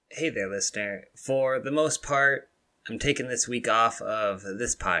Hey there, listener. For the most part, I'm taking this week off of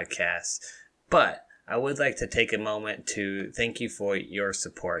this podcast, but I would like to take a moment to thank you for your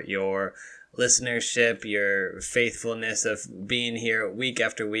support, your listenership, your faithfulness of being here week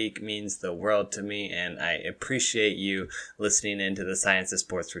after week means the world to me, and I appreciate you listening into the Science of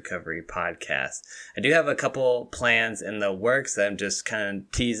Sports Recovery podcast. I do have a couple plans in the works that I'm just kind of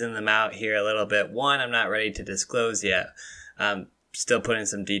teasing them out here a little bit. One, I'm not ready to disclose yet. Still putting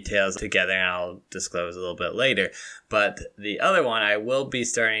some details together, and I'll disclose a little bit later. But the other one I will be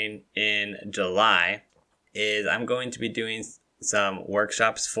starting in July is I'm going to be doing some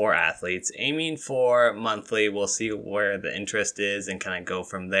workshops for athletes, aiming for monthly. We'll see where the interest is and kind of go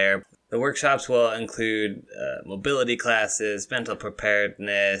from there. The workshops will include mobility classes, mental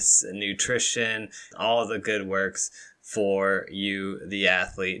preparedness, nutrition, all the good works for you, the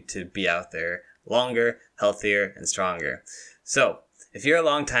athlete, to be out there longer, healthier, and stronger. So, if you're a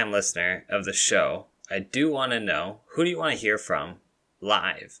long-time listener of the show, I do want to know, who do you want to hear from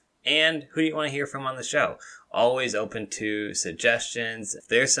live? And who do you want to hear from on the show? Always open to suggestions. If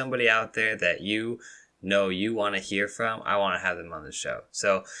there's somebody out there that you know you want to hear from, I want to have them on the show.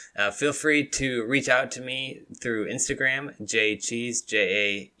 So feel free to reach out to me through Instagram, jcheese,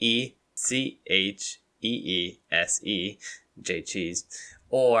 JAECHEESE, jcheese,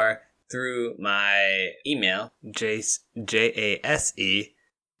 or through my email, jase, at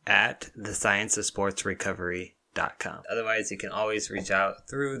thescienceofsportsrecovery.com. Otherwise, you can always reach out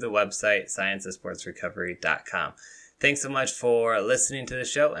through the website, scienceofsportsrecovery.com. Thanks so much for listening to the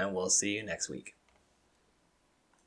show, and we'll see you next week.